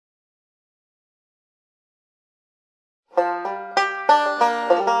On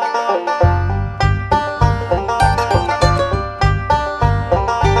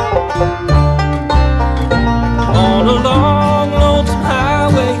a long, lonesome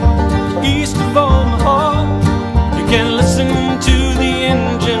highway east of Omaha, you can listen to the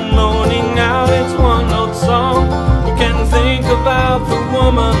engine moaning out its one-note song. You can think about the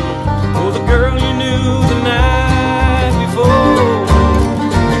woman or the girl you knew the night before,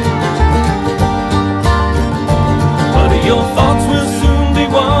 but your thoughts will soon be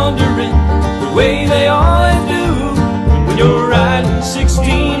wandering the way they always do when you're riding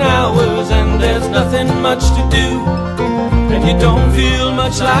 16 hours and there's nothing much to do, and you don't feel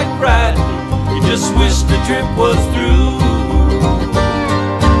much like riding, you just wish the trip was through.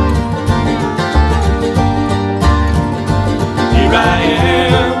 Here I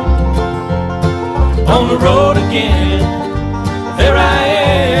am on the road again, there I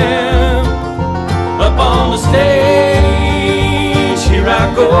am up on the stage. Here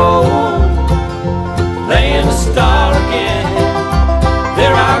I go, playing the star again,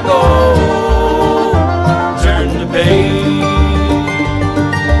 there I go, turn the page.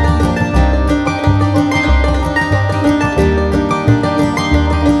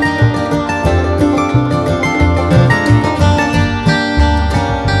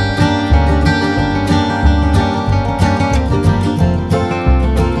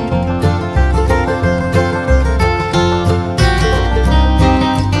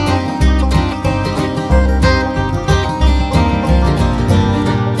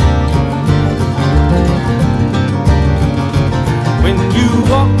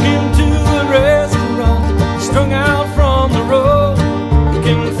 Walk into a restaurant, strung out from the road, you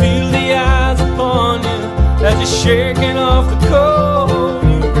can feel the eyes upon you as you're shaking off the cold.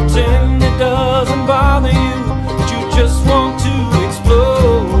 You pretend it doesn't bother you, but you just want to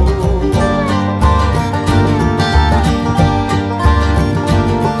explode.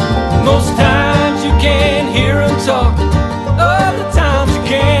 Most times you can't hear them talk, other times you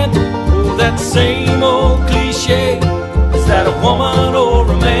can't. Oh, that same old cliche, is that a woman or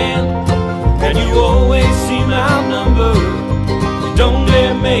a man? And you always seem outnumbered, you don't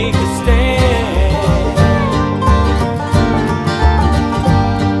dare make a stand.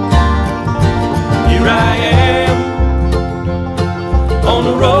 Here I am on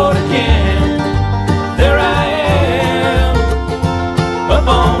the road again, there I am up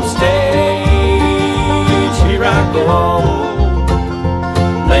on stage. Here I go,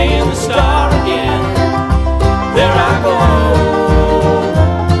 playing the star again, there I go,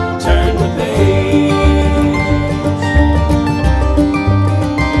 turn the page.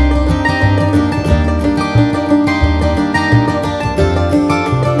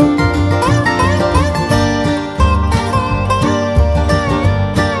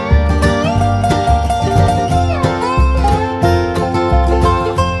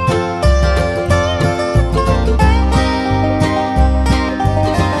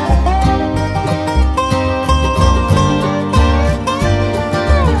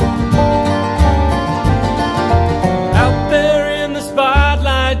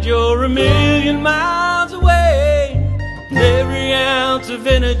 You're a million miles away, and every ounce of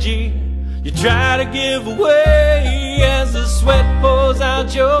energy you try to give away as the sweat pours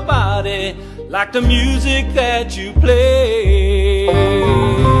out your body like the music that you play.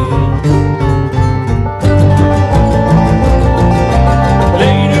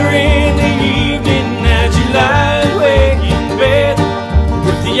 Later in the evening as you lie awake in bed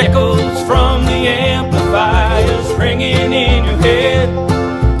with the echoes from the amplifiers ringing in your head,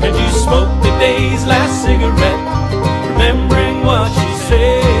 and you smoke the day's last cigarette, remembering what you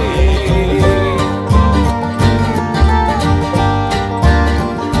said.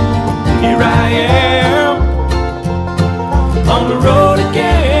 Here I am on the road